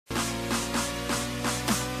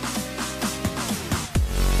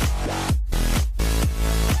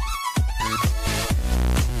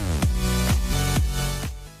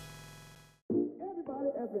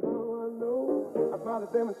smiled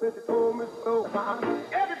at them and said she told me so.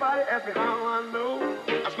 Everybody asked me how I know.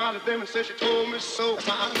 I smiled at them and said she told me so.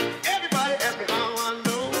 Everybody asked me how I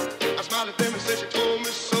know. I smiled at them and said she told me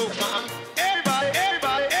so. Everybody,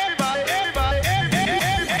 everybody, everybody, everybody, everybody,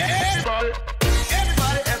 everybody.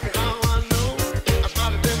 Everybody asked me how I know. I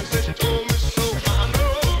smiled at them and said she told me so. I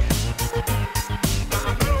know.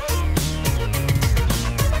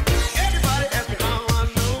 Everybody asked me how I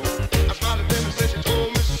know. I smiled at them and said she told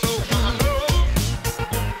me so. I know.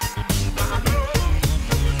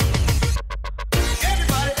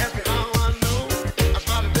 Everybody asked me how I know. I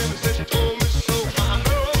smiled at them and said she told me so. I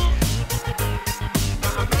know.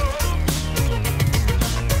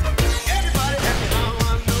 Everybody asked me how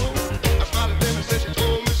I know. I smiled at them and said she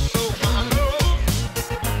told me so. I know.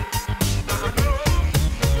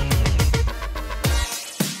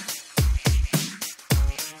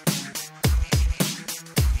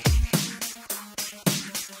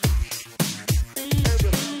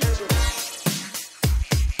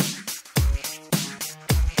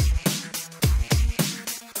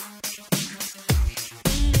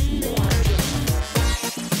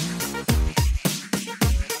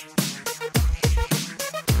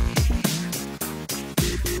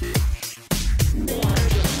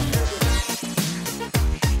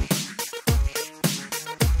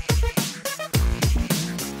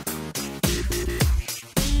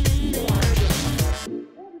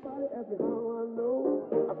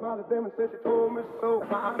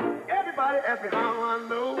 Everybody asked me how I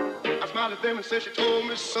know. I smiled at them and said she told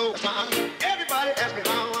me so. Everybody asked me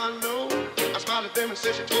how I know. I smiled at them and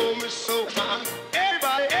said she told me so.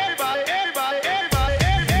 Everybody, everybody, everybody, everybody,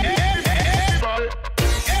 everybody.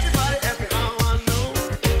 Everybody asked me how I know.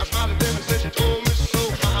 I smiled at them and said she told me so.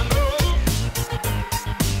 I know.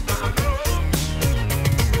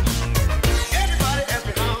 Everybody asked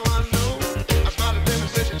me how I know. I smiled at them and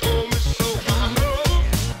said she told me so. I know.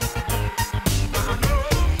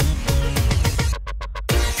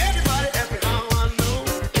 Everybody asked me how I know.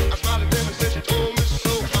 I smiled at them and said she told me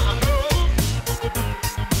so. I know.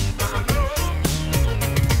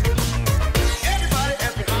 Everybody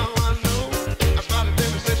asked me how I know. I smiled at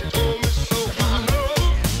them and said she told me so. I know.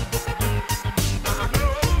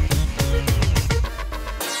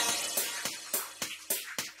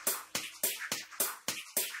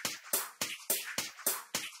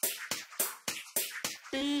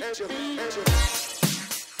 Answer.